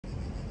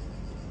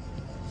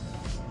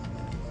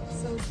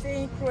to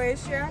stay in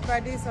Croatia,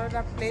 but this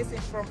other place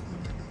from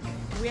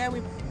where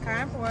we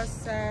camped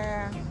was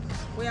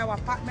where our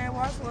apartment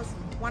was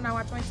 1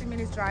 hour 20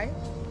 minutes drive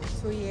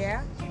to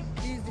here.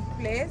 This is the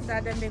place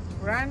that they make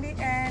brandy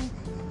and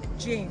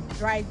gin,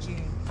 dry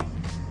gin.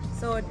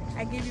 So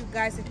I give you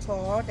guys a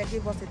tour. They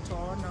give us a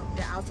tour. No,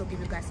 they also give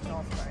you guys a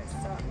tour first.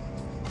 So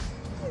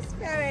it's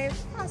very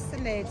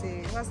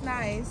fascinating. It was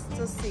nice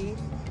to see.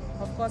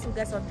 Of course, we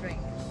get some drink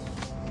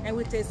and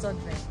we taste some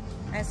drink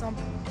and some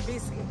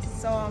biscuits,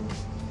 some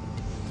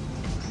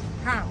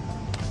ham.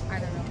 I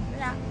don't know.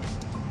 Yeah.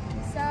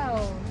 So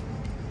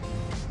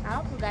I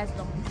hope you guys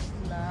love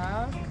this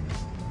vlog.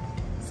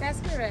 It's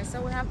experience.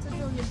 So we have to do.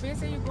 You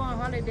visit. You go on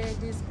holiday.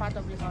 This is part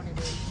of the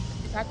holiday.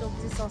 You have to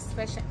visit some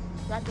special.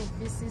 You have to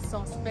visit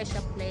some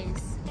special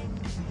place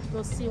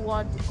to see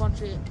what the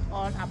country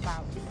all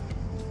about.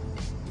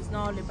 It's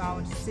not all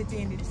about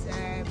sitting in the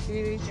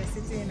beach or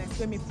sitting in a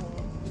swimming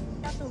pool.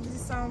 You have to visit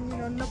some,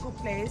 local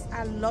place.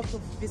 I love to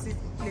visit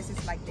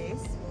places like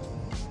this.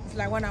 It's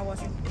like when I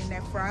was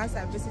in France,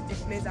 I visited a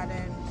place that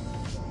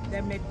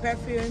they made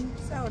perfume.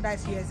 So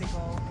that's years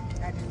ago.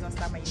 I did not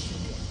start my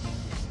YouTube yet.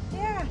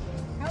 Yeah,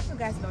 I hope you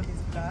guys love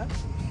this vlog.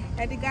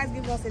 And the guys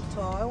give us a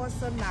tour. It was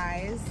so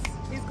nice.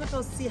 It's good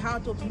to see how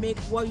to make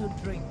what you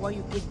drink, what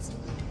you eat,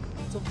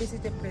 to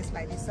visit a place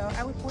like this. So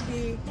I will put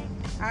the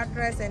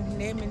address and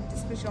name in the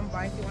description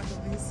bar if you want to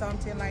visit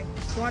something, like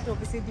if you want to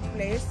visit the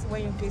place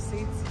when you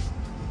visit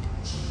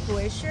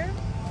Croatia.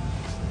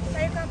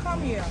 Then you can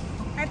come here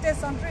and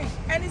taste some drink,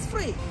 and it's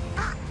free.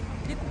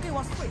 The cooking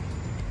was free.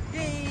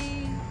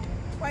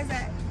 What is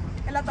that?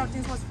 A lot of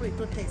things was free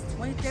to taste.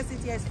 When you taste it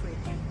here, it's free.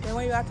 Then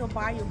when you have to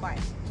buy, you buy.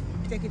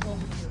 Take it home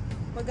with you.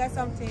 We got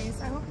some things.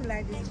 I hope you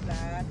like this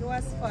vlog. It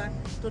was fun.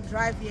 To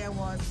drive here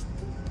was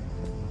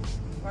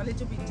a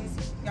little bit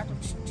easy. You have to.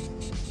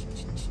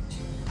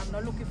 I'm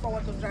not looking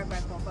forward to drive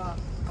by car, but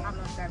I'm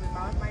not driving. My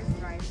husband is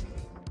driving.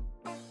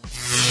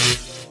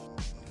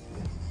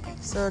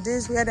 So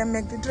this is where they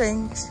make the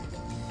drinks.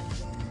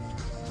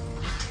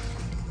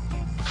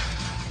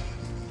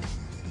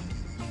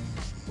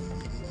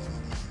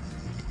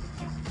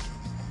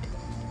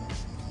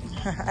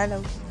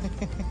 Hello.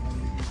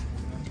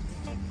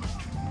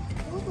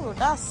 Ooh,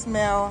 that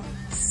smell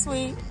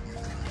sweet.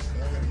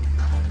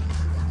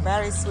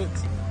 Very sweet.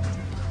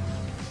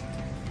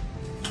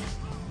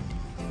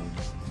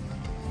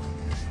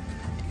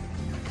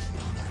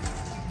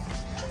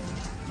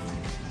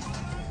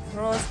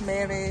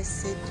 Rosemary,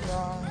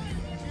 citron.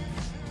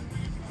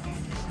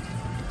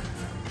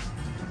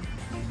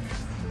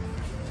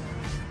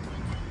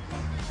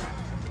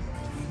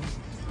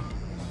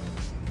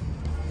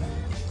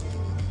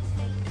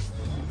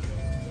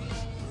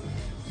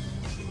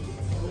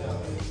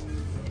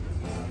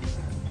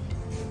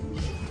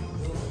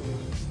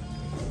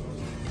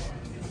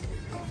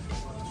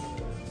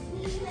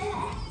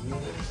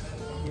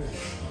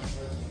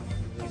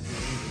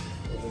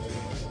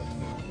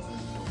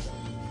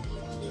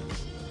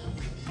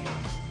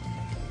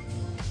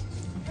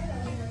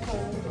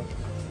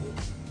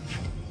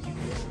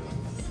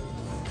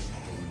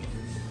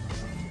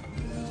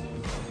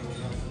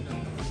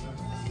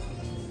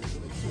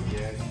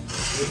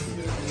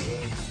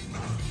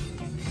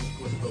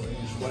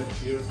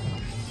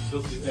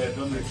 Here,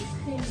 don't make it.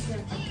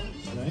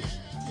 Nee?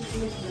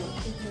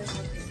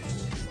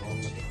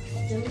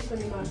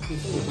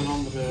 Dit is een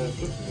andere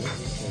vrucht.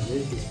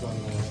 Deze is van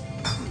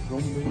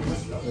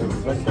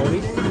blackberry.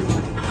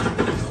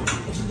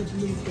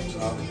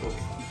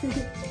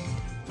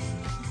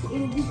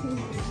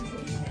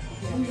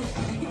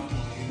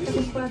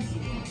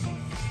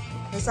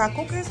 Is that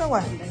cookies or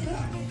what?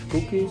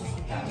 Cookies.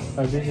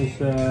 This is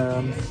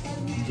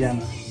jam.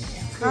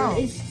 Oh.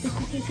 The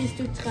cookies is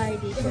to try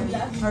the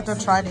jam. Not to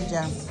try the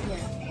jam.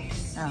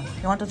 Yeah. Oh.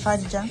 You want to try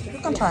the jam? You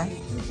can try.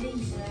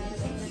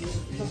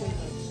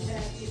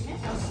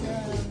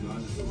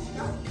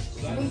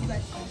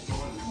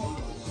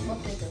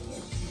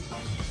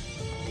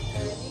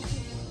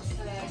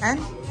 And?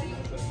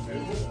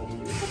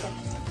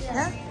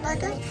 Yeah,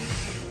 like it?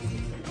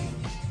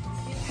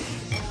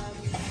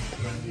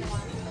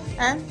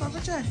 And what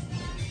would you?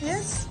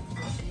 Yes?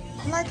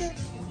 Like it?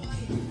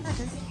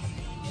 Okay.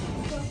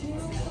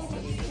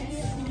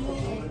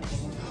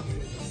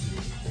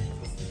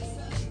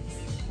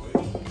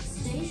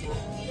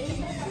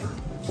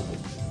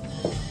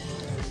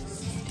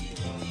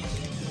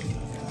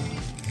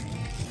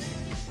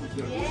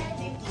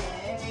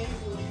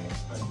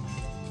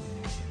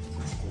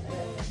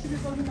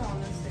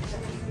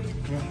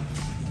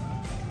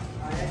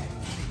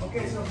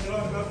 Okay, so hello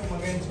and welcome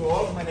again to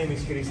all. My name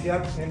is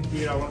Christian, and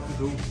here I want to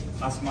do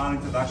a small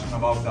introduction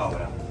about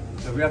Aura.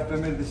 So we are a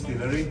family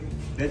distillery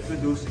that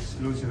produce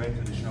exclusive and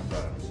traditional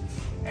products.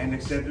 And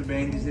except the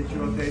brandies that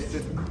you all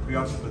tasted, we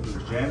also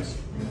produce jams,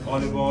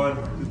 olive oil,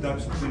 2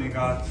 types of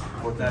vinegar,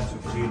 4 types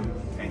of gin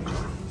and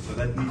gin. So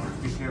that means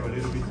we have a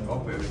little bit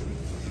of everything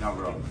in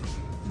our own.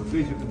 So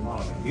please you can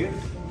follow me here.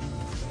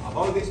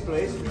 About this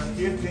place, we are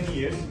here 10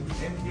 years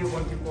and here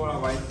 24 hour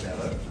wine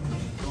cellar.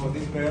 So So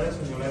these barrels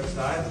on your left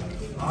side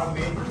are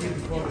made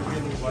before the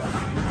building was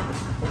finished.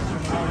 So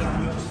now they are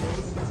not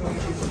used. It's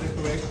only this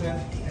decoration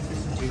and this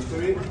is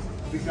history,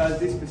 because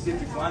this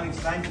specific one is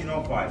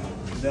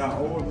 1905. They are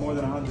all more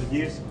than 100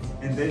 years,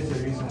 and there's the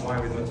reason why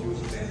we don't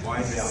use them,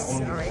 why they are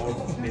only all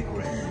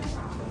decorated.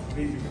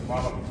 Please, you can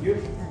follow me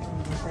here.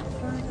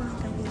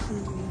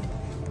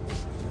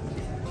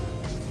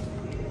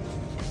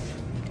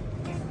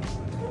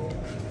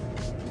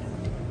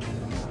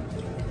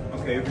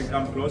 Okay, you can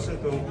come closer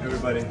to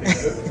everybody.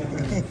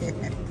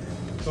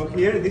 So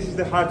here, this is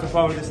the heart of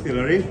our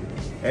distillery.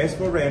 As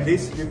for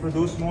brandies, we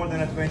produce more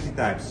than 20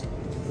 types.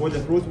 For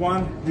the fruit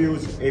one, we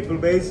use apple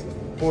base.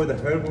 For the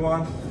herb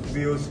one,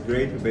 we use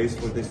grape base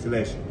for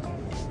distillation.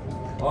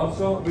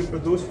 Also, we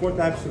produce 4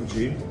 types of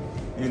gin,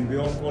 and we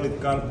all call it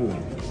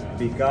carboon,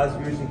 because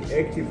we're using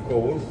active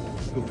coal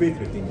to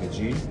filtrate the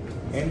gin,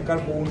 and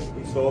carboon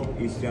is all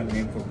Eastern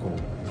name for coal.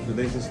 So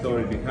there's a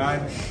story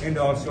behind, and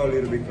also a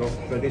little bit of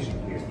tradition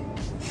here.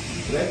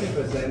 Let me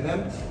present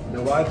them.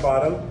 The white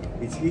bottle,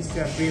 it's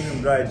Eastern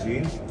Premium Dry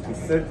Gin, it's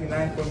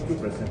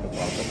 39.2% of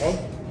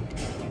alcohol.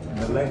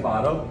 The black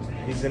bottle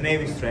is the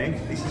Navy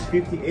Strength, this is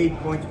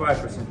 58.5%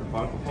 of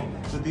alcohol,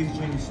 so this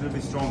gin is a little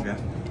bit stronger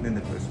than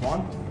the first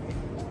one.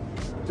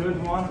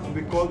 Third one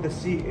we call the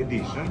Sea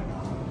Edition,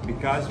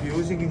 because we're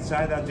using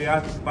inside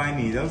Adriatic pine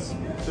needles,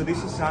 so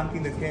this is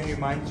something that can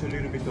remind you a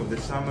little bit of the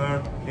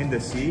summer and the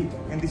sea,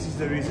 and this is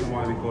the reason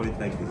why we call it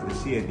like this, the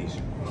Sea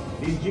Edition.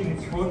 This gin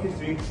is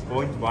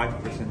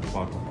 43.5% of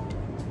alcohol.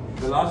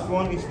 The last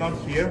one is not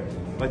here,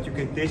 but you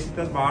can taste it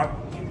at bar.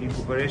 In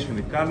cooperation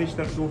with Carlish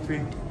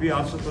Tartufi, we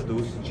also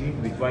produce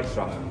gin with white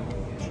truffle.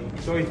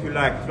 So if you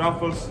like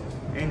truffles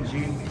and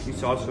gin,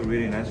 it's also a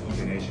really nice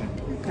combination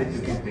that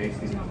you can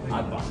taste it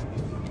at bar.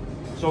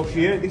 So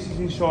here, this is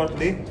in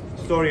shortly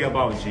story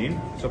about gin.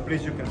 So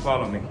please, you can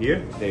follow me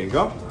here. There you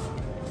go.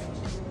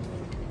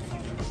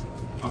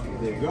 Okay,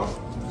 there you go.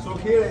 So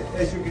here,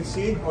 as you can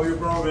see, or you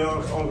probably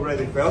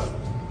already felt,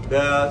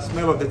 the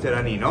smell of the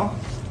Terranino.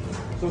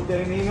 So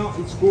Terranino,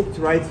 it's cooked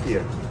right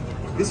here.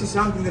 This is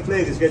something that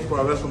ladies get for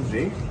a welcome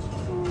drink.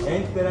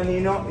 And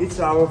Terranino, it's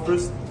our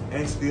first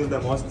and still the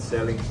most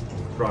selling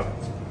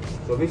product.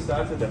 So we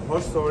started the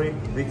whole story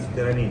with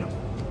Terranino.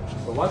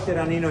 So what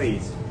Terranino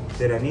is?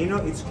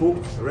 Terranino, it's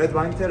cooked red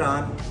wine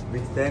Terran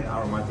with 10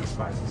 aromatic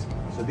spices.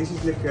 So this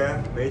is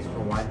liqueur made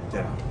from wine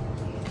Terran.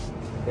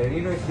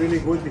 Terranino is really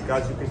good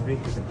because you can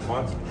drink it in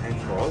hot and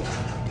cold.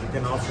 You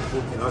can also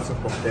put in lots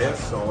of cocktails.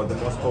 So the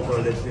most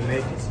popular that we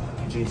make is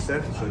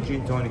Ginster, so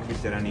gin tonic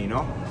with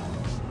Terranino.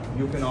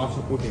 You can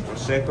also put in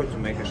Prosecco to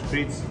make a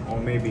spritz, or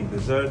maybe in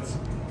desserts.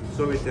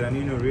 So with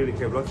Terranino really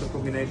have lots of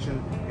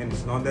combination, and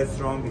it's not that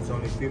strong, it's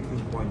only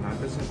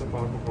 15.9% of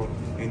alcohol,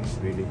 and it's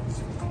really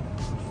sweet.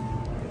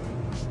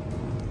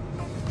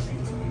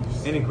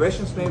 Any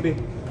questions maybe?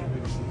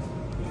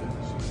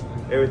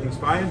 Everything's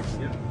fine?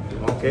 Yeah.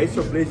 Okay,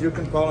 so please you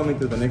can follow me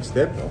to the next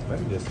step. Oh,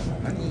 maybe just a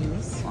moment.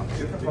 Yes. Okay,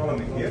 you can follow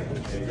me here.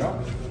 There you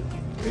go.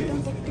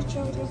 Please. Take a picture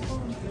of your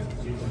phone.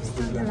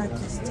 Standing like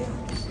this still.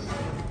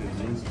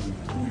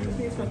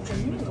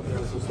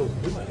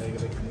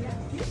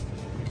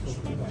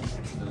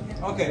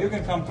 Okay, you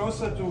can come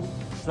closer to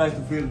try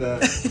to feel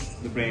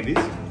the brandies.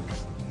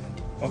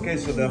 Okay,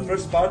 so the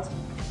first part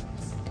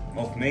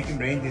of making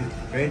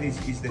brandies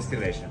is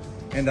distillation.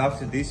 And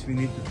after this we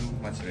need to do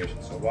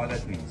maceration. So what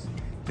that means?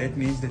 That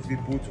means that we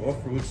put all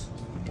fruits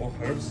or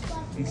herbs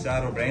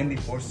inside of brandy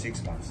for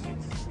 6 months.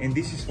 And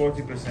this is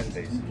 40%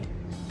 base.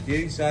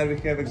 Here inside we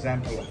have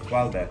example of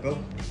wild apple.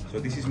 So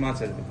this is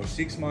macerated for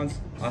 6 months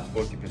at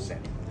 40%.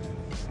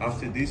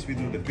 After this we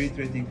do the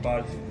filtrating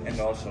part and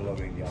also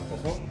lowering the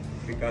alcohol,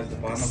 because the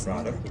final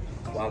product,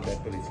 wild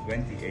apple, is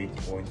 28.1%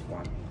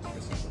 of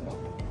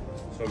alcohol.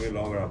 So we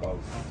lower about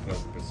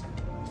 12%.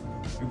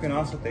 You can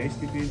also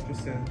taste if you're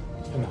interested.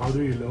 And how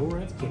do you lower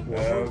it? With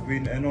water?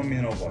 With no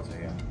mineral water,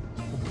 yeah.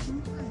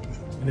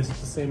 And is it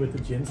the same with the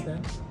gins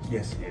then?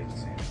 Yes, it's the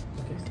same.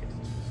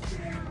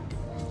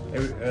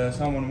 Okay.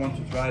 Someone want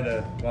to try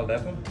the wild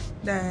apple?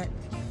 Yeah,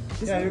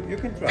 you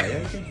can try. Yeah,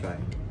 you can try.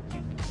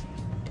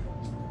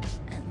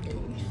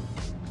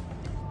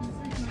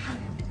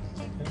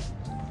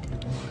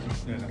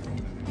 Yeah.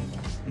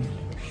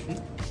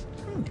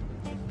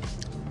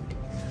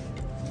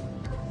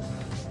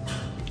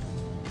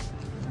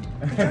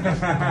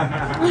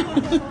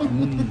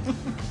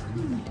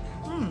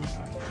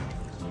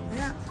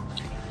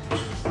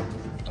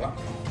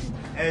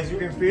 As you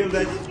can feel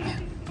that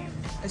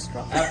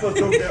apple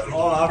took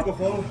all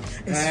alcohol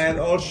and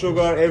all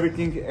sugar,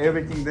 everything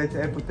that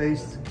apple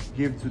taste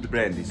give to the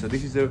brandy. So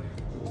this is the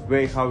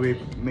way how we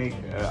make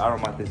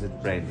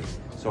aromatized brandy.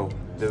 So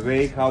the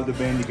way how the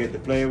brandy get the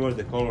flavor,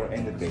 the color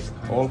and the taste,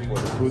 all for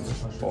the fruits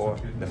or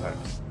the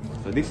herbs.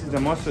 So this is the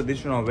most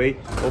traditional way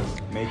of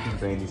making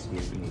brandies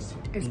here in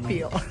Istria. It's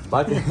pure.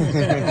 But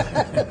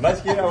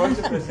here I want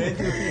to present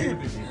you the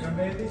different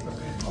brandies.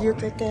 You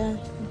take a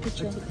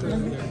picture.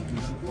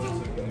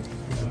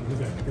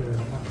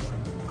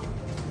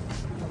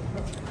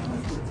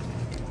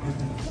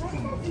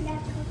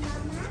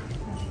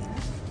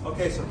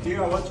 Okay, so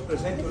here I want to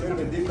present you a little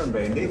bit different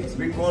brandy.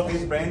 We call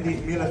this brandy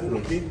Mille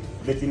Frutti,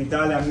 that in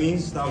Italian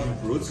means 1,000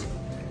 fruits.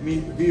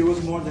 We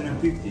use more than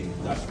 15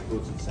 Dutch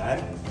fruits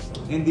inside.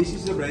 And this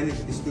is a brandy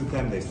that is still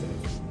 10 days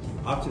late.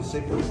 After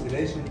second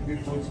distillation, we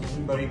put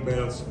in barrique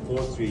barrels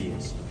for 3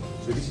 years.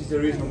 So this is the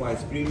reason why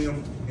it's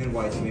premium and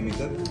why it's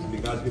limited,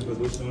 because we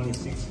produce only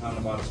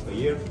 600 bottles per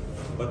year.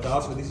 But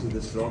also this is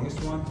the strongest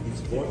one,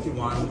 it's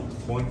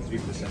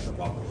 41.3% of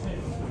alcohol.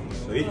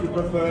 So if you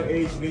prefer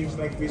aged drinks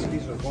like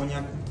whiskeys or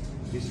cognac,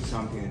 this is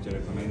something that I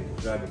recommend you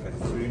to try because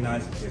it's really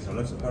nice, it has a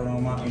lot of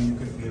aroma and you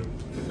can feel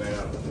the barrel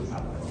of the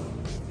alcohol.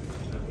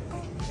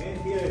 And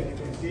here, as you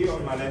can see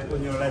on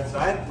your left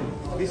side,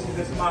 this is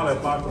the smaller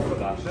part of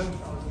production.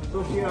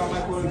 So here are my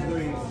colleagues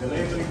doing the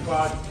labeling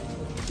part,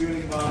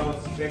 filling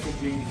bottles,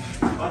 packaging,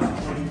 but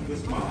only the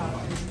smaller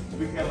part.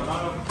 We have a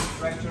lot of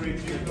factory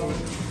vehicles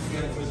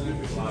here for a little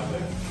bit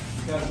larger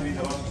because there is a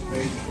lot of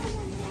space.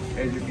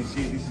 As you can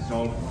see, this is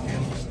all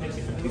this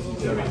is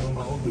the ring.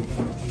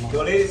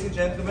 So ladies and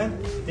gentlemen,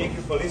 thank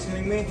you for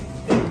listening to me,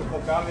 thank you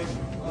for coming.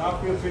 Now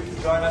feel free to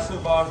join us at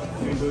the bar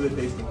and do the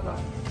tasting part.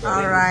 So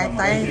Alright,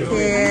 thank you.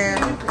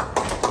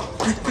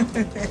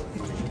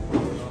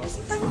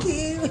 Thank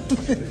you.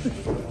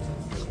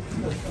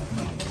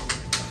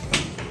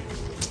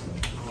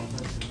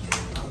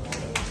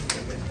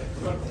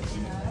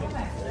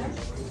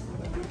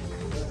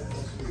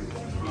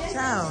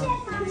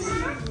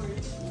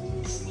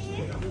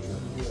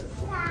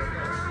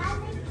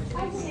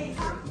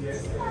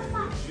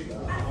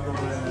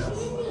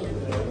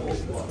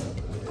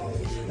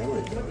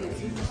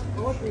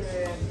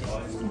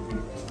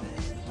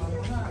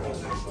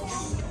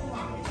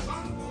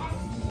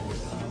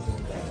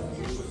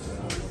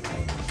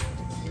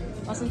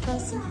 What's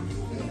interesting?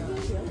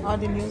 All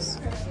the news.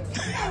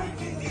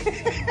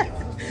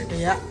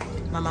 Yeah,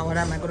 Mama, what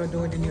am I going to do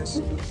with the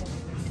news?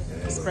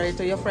 Spread it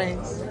to your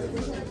friends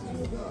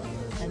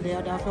and the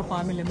other of your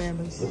family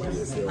members.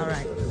 All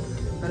right,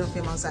 go to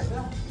film outside.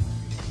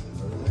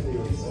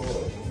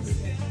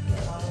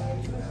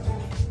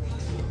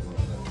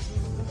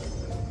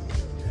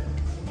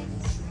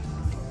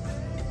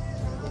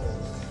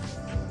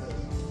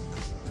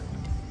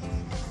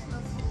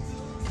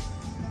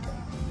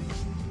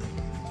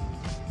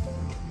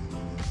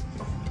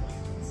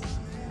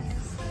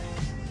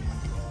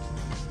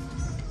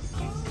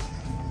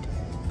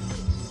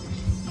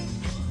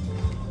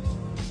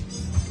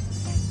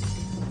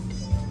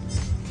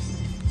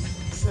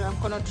 So I'm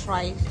gonna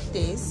try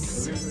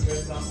this. We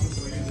prepare something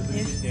for you to do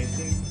this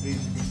tasting.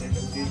 Please take a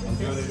seat and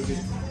do a little bit.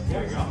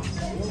 There you go.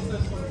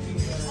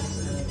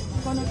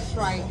 I'm gonna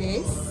try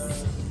this.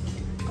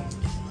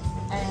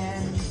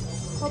 And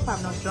hope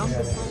I'm not drunk.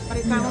 But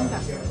it can't.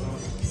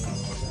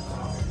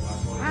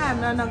 I'm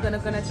not gonna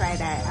try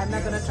that. I'm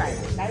not gonna try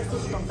that. That's too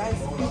strong. That's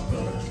 50.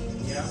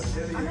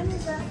 How many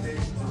is that?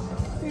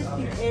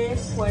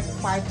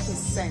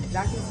 58.5%.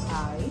 That is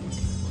high.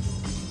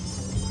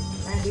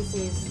 And this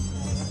is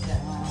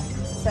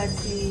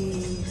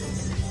 30.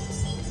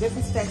 This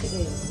is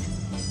 38.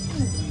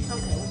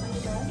 Okay.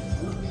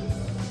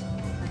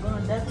 I'm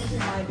gonna definitely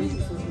buy this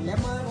with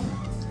lemon.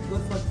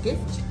 Good for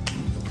gift.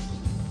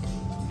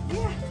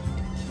 Yeah.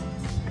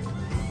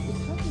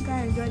 Hope you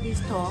guys enjoy this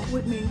tour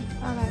with me.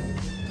 Alright.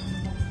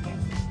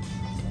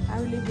 I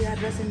will leave the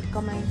address in the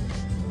comment.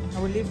 I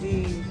will leave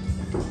the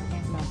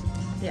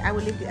I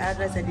will leave the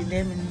address and the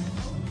name in the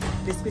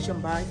description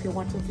bar if you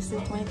want to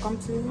visit when you come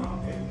to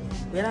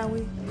where are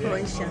we?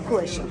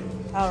 Croatia.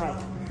 Alright.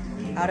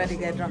 I already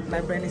get drunk.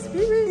 My brain is no,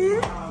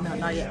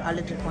 not yet. I'll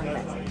drink one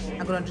glass.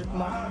 I'm gonna drink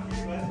more.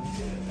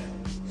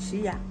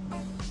 See ya.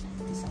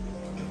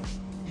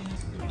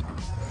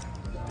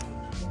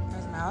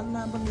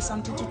 Now bring me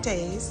something to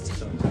taste.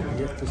 You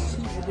have the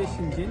Sea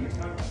Edition gin.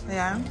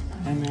 Yeah.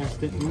 And I have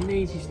the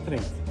Navy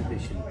Strength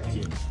Edition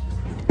gin.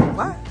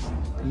 What?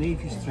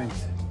 Navy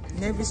Strength.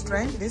 Navy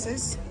Strength. This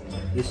is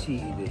The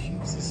Sea Edition.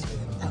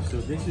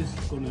 So this is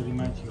going to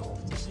remind you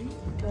of the sea.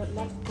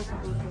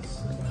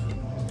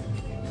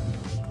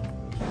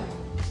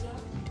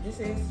 This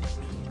is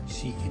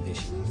Sea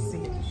Edition.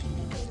 Sea Edition.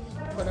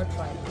 I'm gonna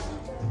try it.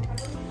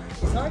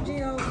 It's not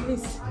gin or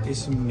this.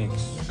 It's a mix.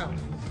 Oh.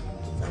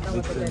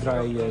 With the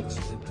dry, yeah.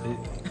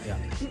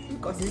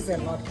 Because it's a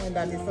lot when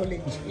that is only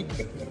gin.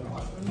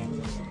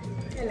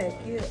 I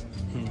like it.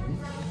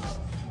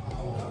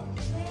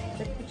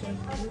 Take a picture. You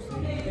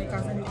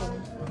can send it to me.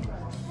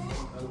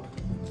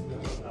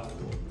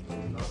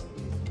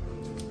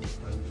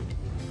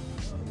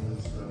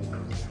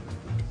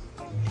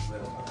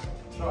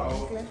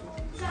 Okay.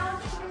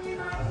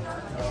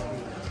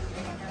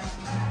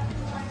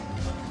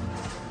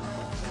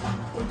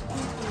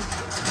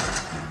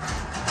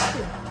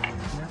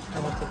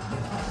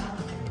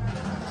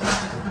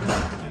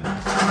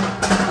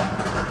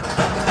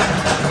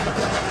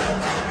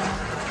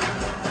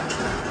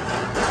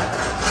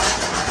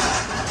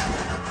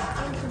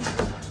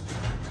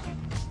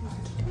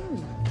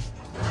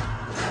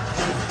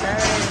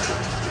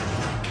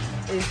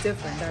 It's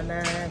different than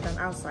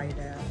outside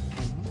there.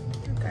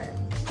 Okay.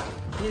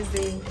 Here's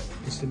the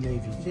It's the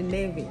navy. The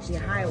navy, the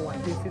high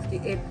one, the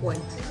 58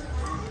 point.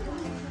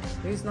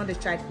 This is not the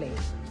child plate.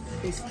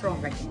 It's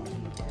strong, I think.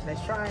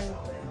 Let's try.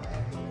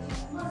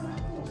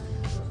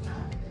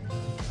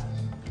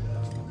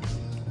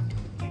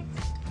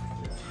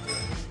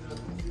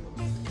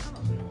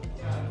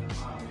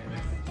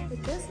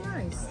 It tastes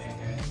nice.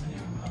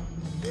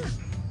 Yeah.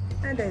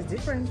 And that's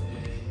different.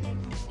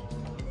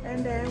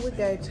 And then we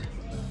get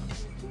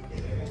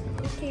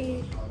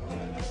cookie.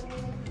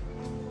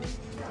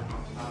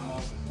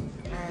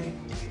 And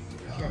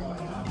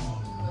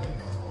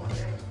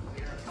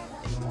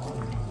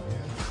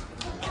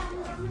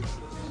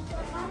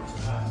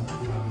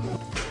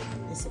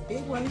it's a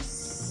big one.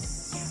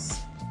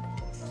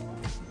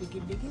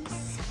 Biggies.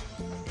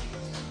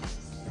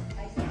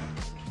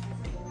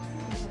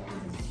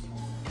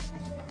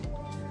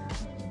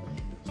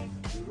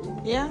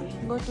 Yeah,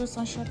 go to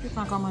some shop, you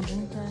can come and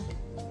drink there.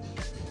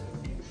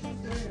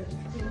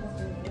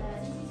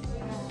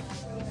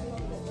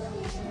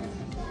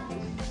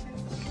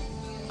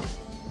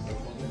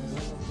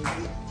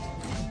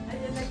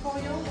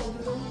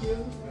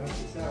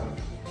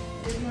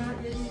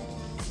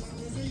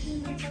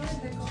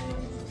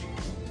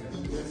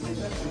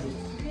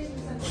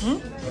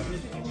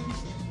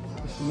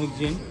 To make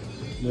gin,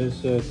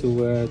 there's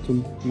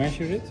to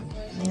measure it.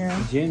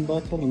 Yeah. Gin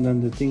bottle, and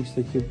then the things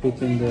that you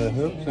put in the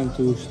herbs and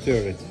to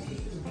stir it.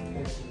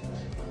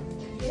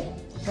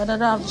 But I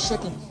don't have to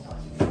shake it.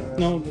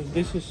 No,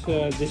 this is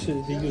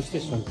they use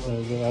this one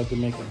how to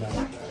make it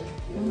now.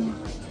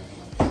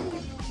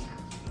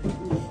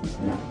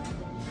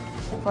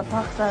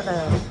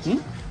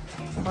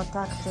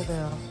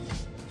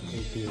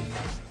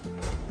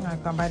 I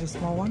can buy the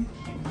small one.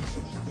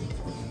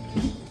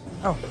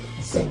 Oh,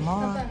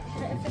 small.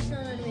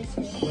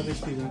 What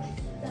is this?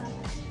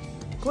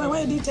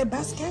 Why did you take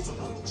basket?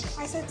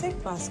 I said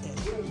take basket.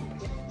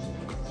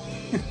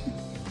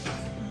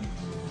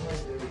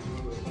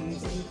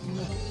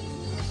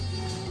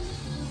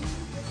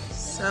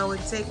 So we're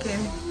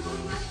taking.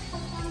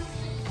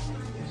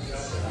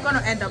 We're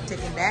gonna end up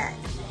taking that.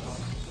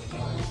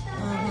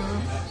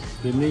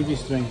 The navy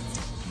strength.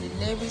 The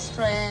navy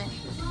strength.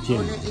 Gin.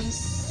 Only is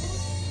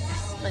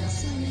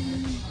expensive.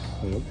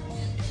 Yep.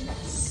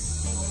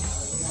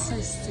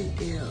 60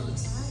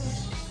 euros.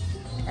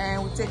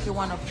 And we're taking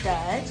one of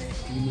that.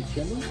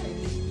 Limoncello.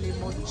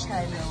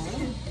 Limoncello.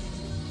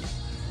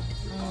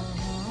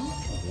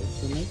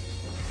 That's in it.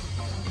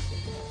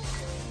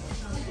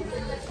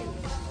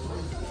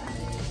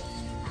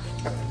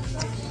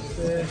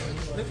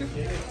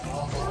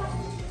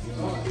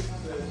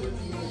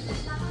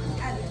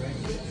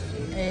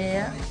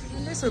 Yeah,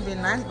 this will be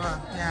nice, but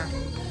yeah.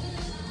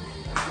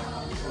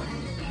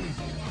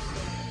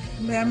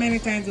 But how many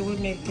times do we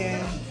make?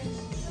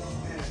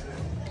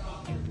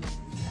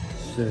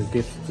 It's a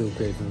gift to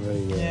occasion,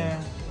 very well.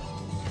 Yeah.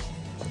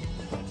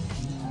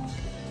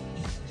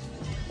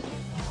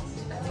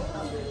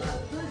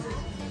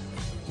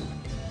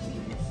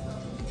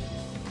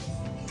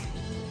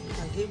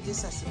 I give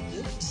this as a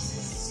gift.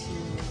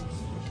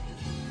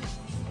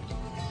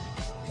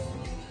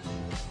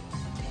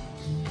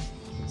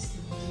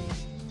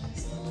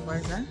 What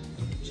is that?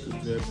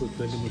 Should put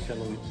the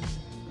limoncello in.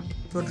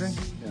 To drink?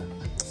 Yeah.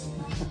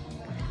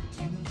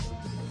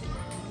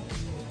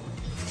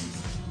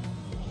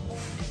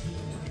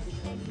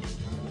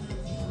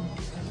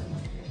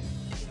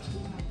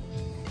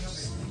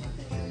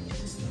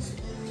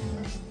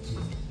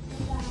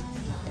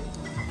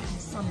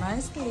 It's a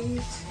nice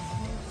cake.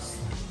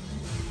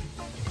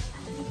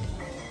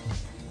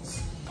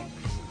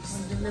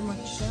 And the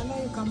limoncello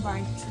you can buy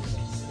too.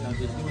 Yeah,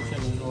 there's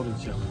limoncello and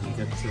orange jelly. You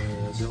get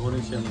the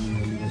orange jelly and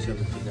the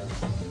limoncello together.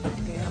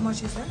 Okay, how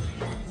much is that?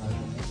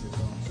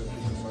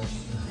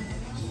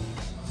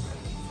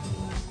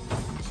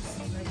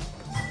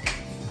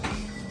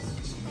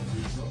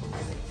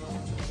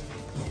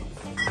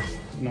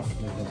 No,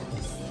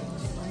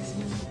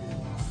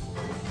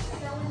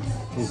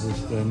 this is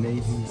the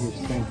navy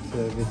strength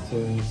with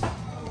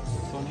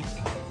tonic.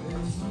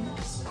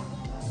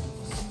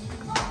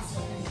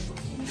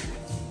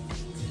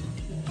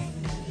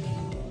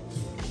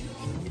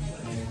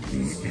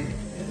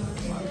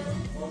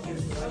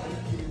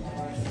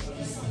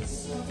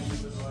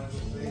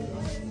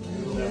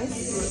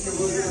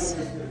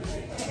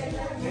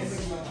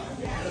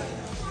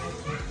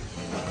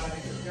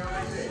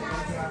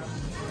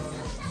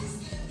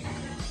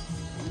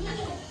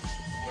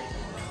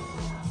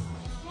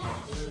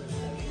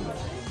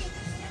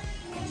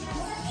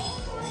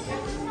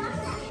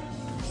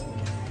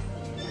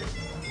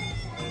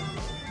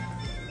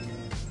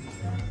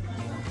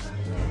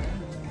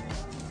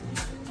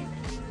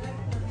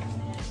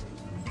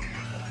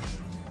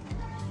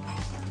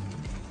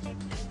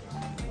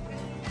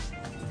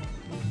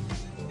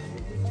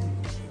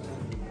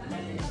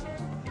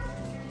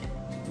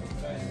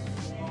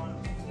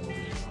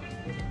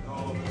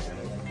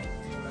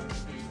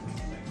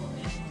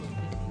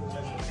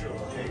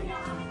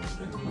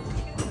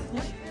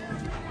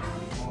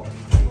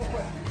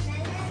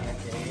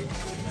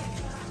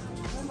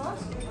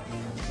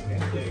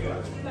 There you go.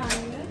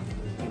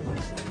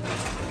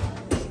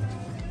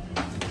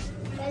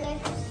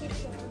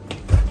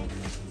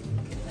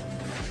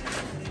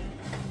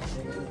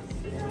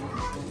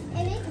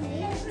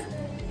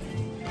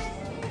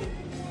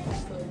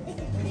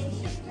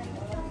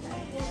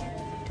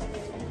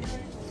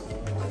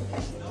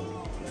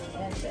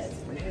 That's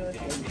brilliant.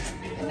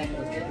 And I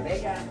go to the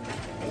Vega.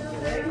 Thank you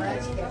very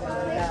much.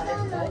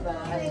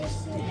 Bye-bye.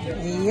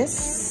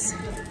 Yes.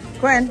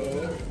 Gwen,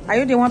 are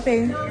you the one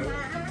paying?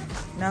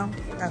 No?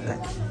 Okay.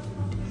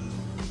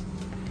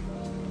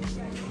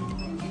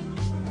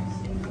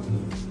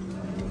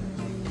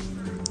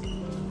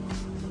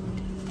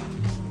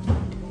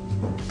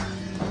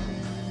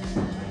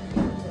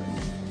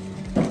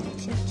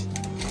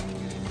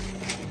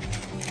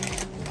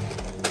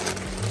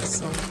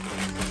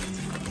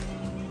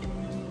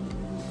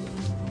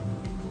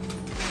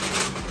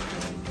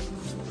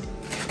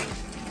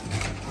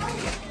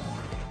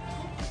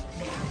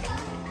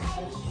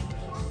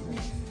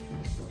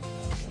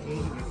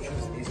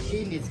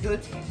 It's good.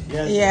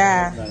 Yes.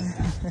 Yeah.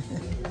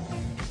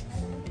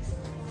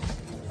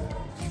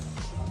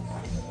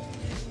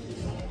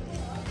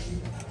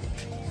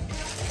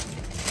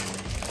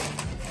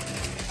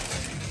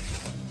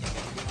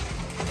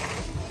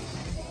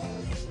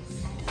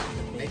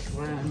 Make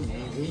one,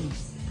 maybe.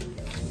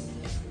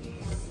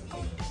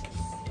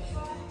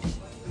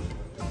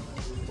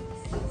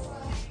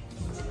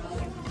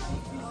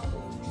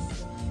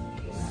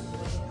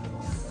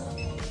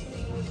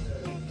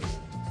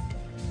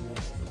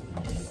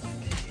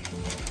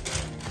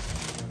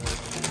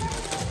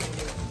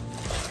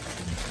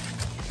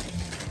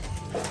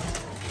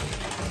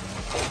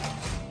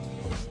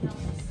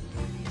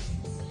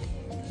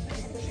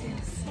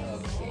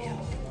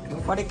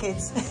 For the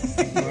kids. For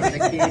the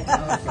kids,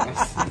 of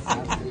course.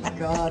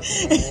 Apricot,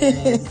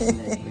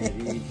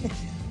 blackberry,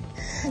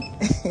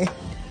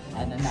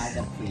 and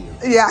another for you.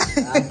 Yeah.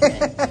 Okay.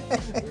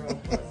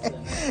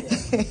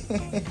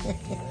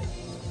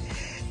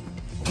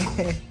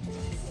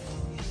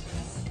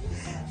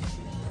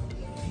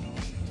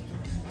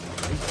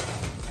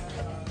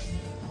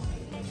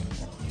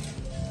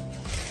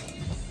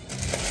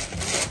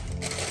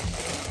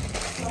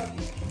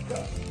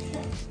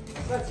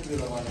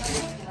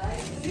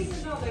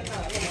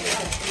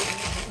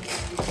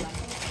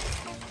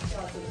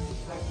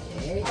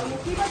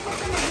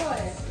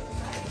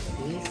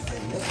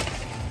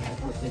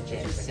 The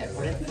gel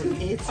separate for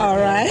kids. All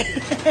right.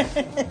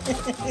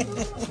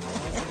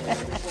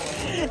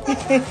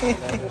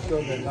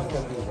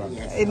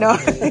 You know.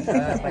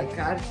 By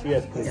card?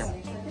 Yes, please. Yeah.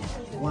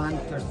 1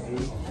 for 3.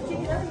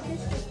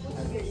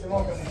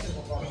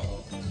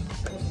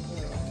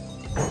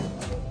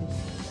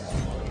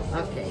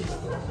 Okay.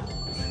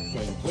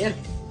 Thank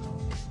you.